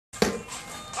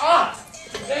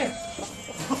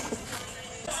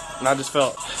and I just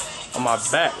felt on my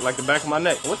back, like the back of my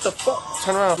neck. What the fuck?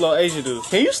 Turn around, little Asian dude.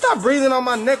 Can you stop breathing on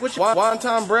my neck with your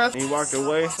wonton breath? And he walked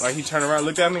away, like he turned around,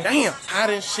 looked at me. Damn,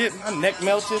 hot and shit, my neck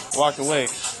melted. Walked away.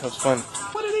 That was funny.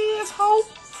 What it is, ho?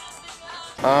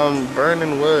 I'm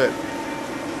burning wood.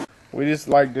 We just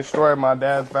like destroyed my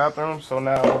dad's bathroom, so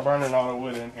now we're burning all the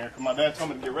wood in here. Cause my dad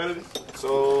told me to get rid of it.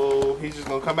 So he's just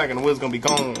gonna come back and the wood's gonna be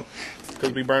gone.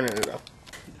 Cause we burning it up.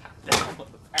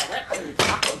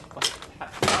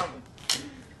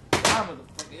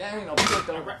 That ain't no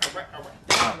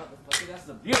that's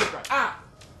the beauty right. Ah!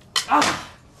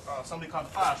 Somebody called the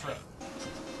fire truck.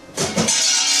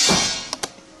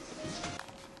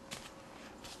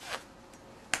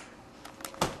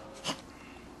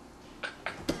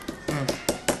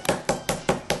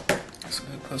 That's a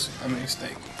good pussy. I mean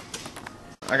steak.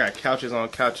 I got couches on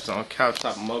couches on couch,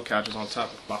 top of more couches on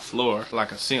top of my floor,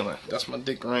 like a ceiling. That's my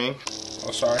dick ring.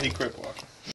 Oh, sorry, he crippled.